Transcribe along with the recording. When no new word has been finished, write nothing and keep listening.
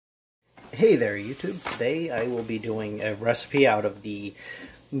Hey there YouTube. Today I will be doing a recipe out of the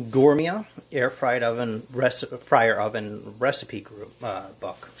Gourmia air fryer oven recipe group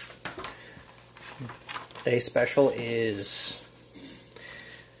book. Today's special is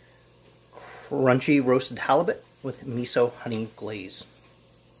crunchy roasted halibut with miso honey glaze.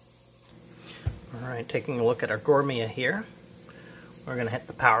 Alright, taking a look at our Gourmia here. We're going to hit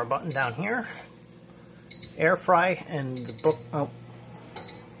the power button down here. Air fry and the book...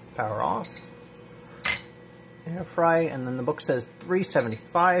 power off. Air fry, and then the book says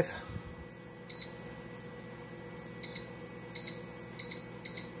 375.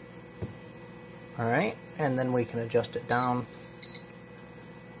 Alright, and then we can adjust it down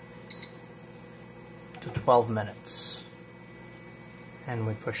to 12 minutes. And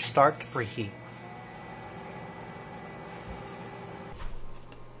we push start to preheat.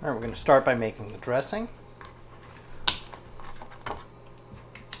 Alright, we're going to start by making the dressing.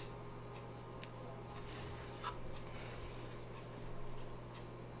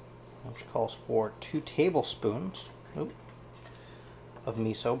 Which calls for 2 tablespoons of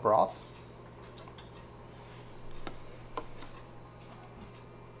miso broth.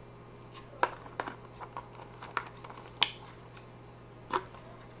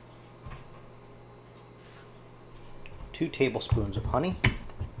 Two tablespoons of honey.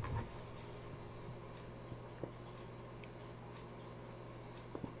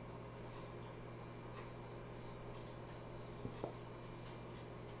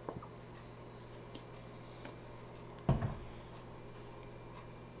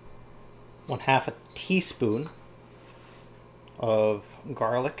 Half a teaspoon of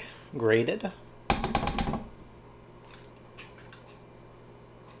garlic grated.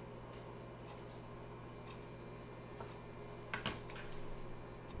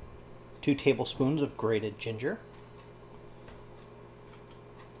 Two tablespoons of grated ginger.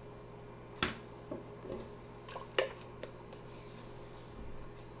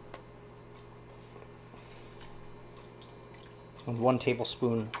 And 1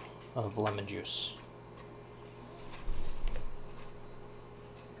 tablespoon of lemon juice.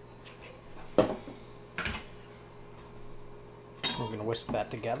 We're going to whisk that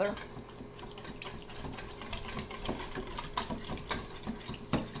together.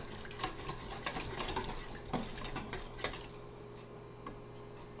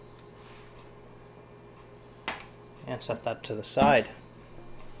 And set that to the side.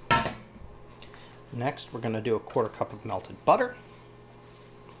 Next, we're going to do a 1/4 cup of melted butter.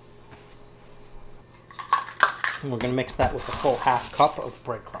 And we're going to mix that with a full 1/2 cup of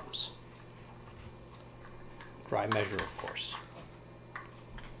breadcrumbs. Dry measure, of course.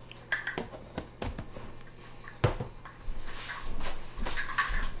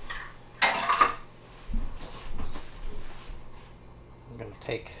 I'm going to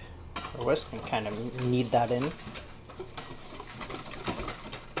take a whisk and kind of knead that in.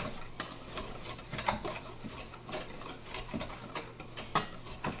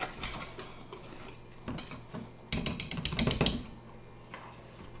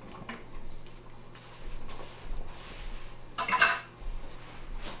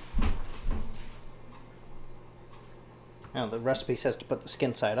 Now the recipe says to put the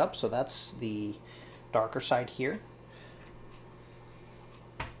skin side up, so that's the darker side here.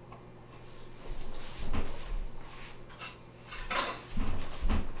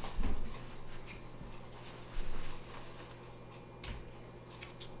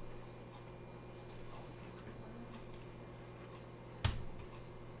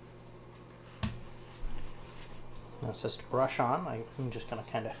 Now it says to brush on. I'm just going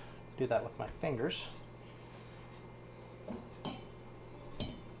to kind of do that with my fingers.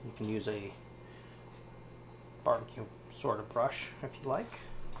 You can use a barbecue sort of brush if you like.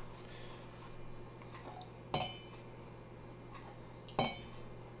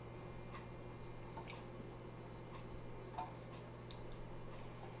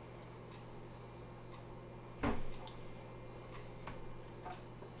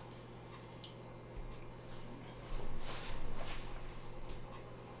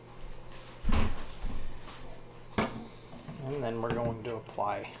 And then we're going to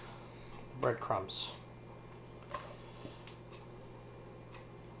apply breadcrumbs.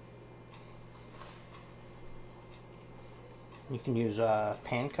 You can use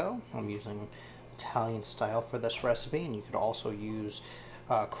panko. I'm using Italian style for this recipe, and you could also use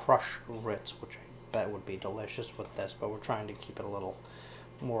crushed Ritz, which I bet would be delicious with this, but we're trying to keep it a little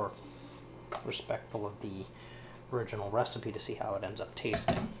more respectful of the original recipe to see how it ends up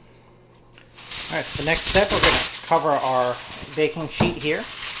tasting. Alright, so the next step, we're going to cover our baking sheet here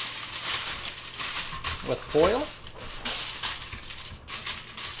with foil.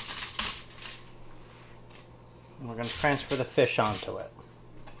 And we're going to transfer the fish onto it.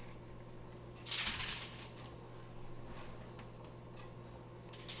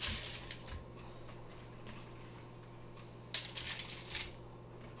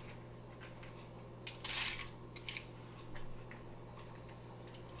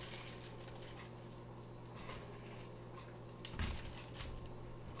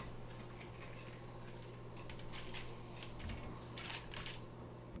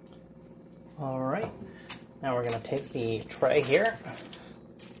 Alright, now we're going to take the tray here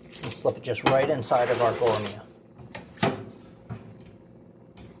and slip it just right inside of our Gourmia.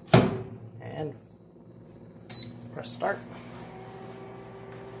 And press start.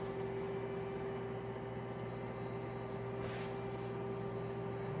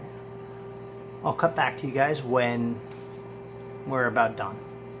 I'll cut back to you guys when we're about done.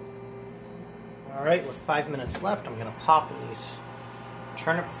 Alright, with 5 minutes left, I'm going to pop in these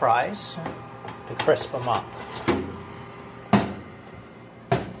turnip fries to crisp them up.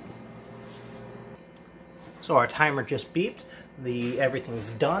 So our timer just beeped.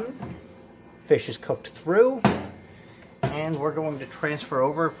 Everything's done. Fish is cooked through. And we're going to transfer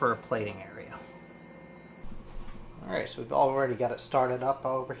over for a plating area. Alright, so we've already got it started up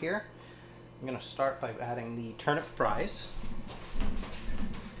over here. I'm going to start by adding the turnip fries.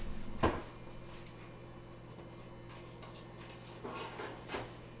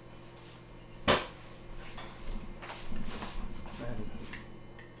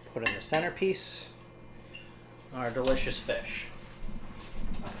 Put in the centerpiece, our delicious fish.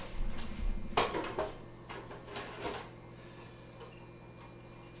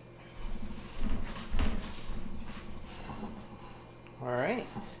 Alright,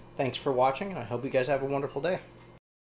 thanks for watching, and I hope you guys have a wonderful day.